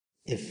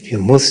If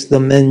you're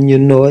Muslim and you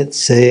know it,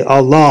 say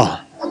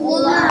Allah.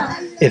 Allah.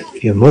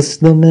 If you're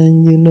Muslim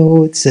and you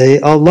know it, say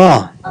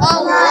Allah.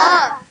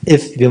 Allah.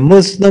 If you're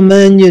Muslim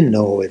and you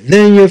know it,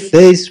 then your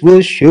face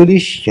will surely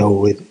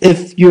show it.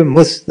 If you're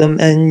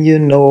Muslim and you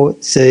know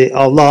it, say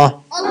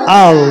Allah.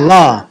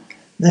 Allah.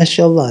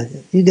 MashaAllah.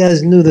 You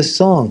guys knew the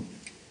song.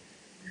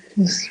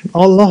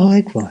 Allahu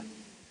Akbar.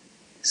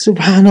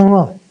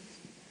 Subhanallah.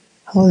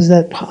 How is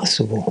that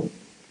possible?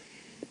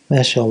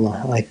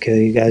 MashaAllah.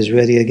 Okay, you guys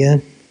ready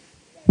again?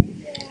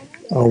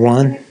 A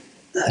one,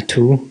 a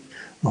two,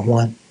 a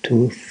 1,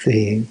 2,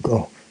 3,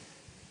 go.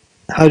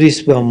 How do you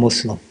spell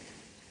Muslim?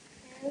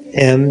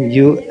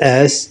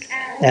 M-U-S-L-I-M.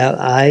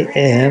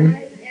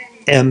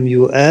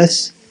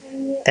 M-U-S-L-I-M.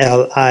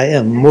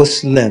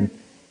 Muslim.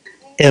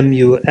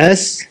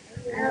 M-U-S.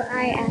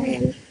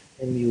 L-I-M.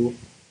 M-U.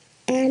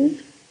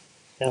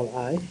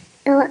 L-I.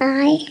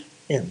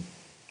 L-I-M.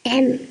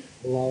 M.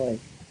 You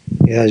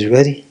guys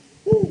ready?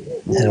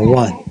 And a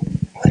 1,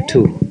 a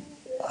 2,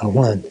 a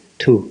 1,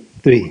 2,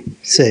 3.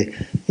 Say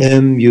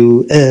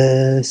M-U-S-L-I-M.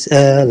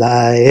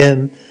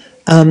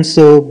 I'm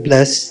so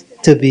blessed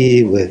to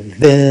be with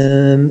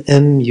them.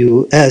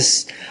 M-U-S-L-I-M.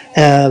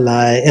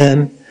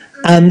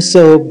 I'm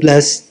so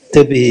blessed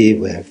to be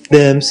with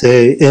them.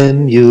 Say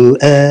M-U-S-L-I-M.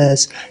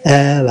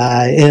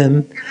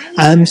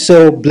 I'm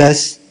so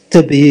blessed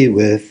to be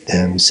with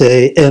them.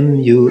 Say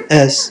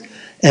M-U-S-L-I-M.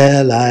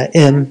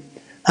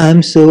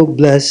 I'm so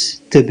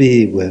blessed to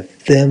be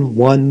with them.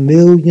 1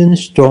 million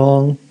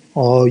strong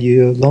all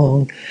year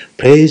long.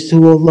 Praise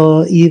to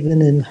Allah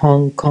even in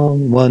Hong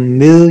Kong. 1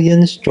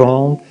 million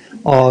strong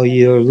all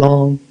year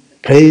long.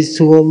 Praise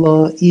to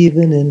Allah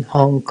even in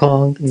Hong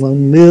Kong.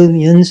 1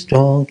 million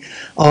strong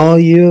all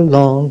year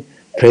long.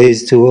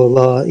 Praise to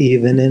Allah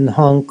even in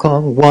Hong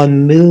Kong.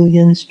 1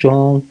 million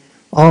strong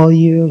all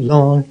year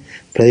long.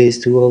 Praise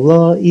to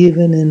Allah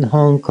even in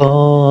Hong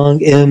Kong.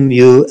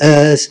 M-U-S-L-I-M.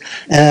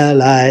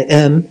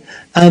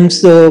 I'm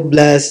so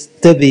blessed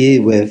to be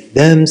with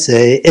them.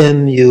 Say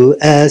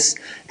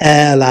M-U-S-L-I-M.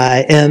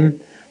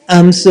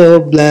 I'm so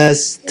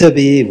blessed to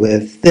be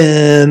with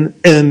them.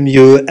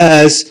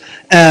 M-U-S-L-I-M.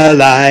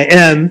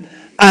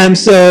 I'm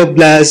so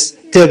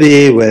blessed to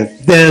be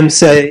with them.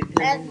 Say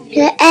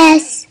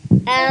M-U-S-L-I-M.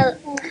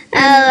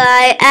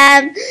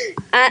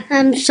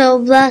 I'm so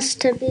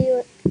blessed to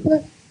be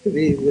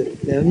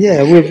with them.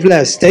 Yeah, we're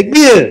blessed.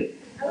 Takbir.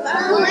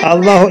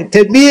 Allah,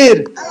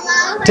 takbir.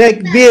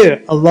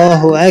 Takbir.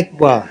 Allahu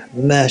Akbar.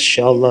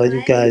 MashaAllah,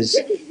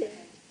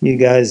 you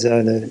guys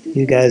are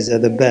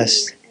the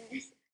best.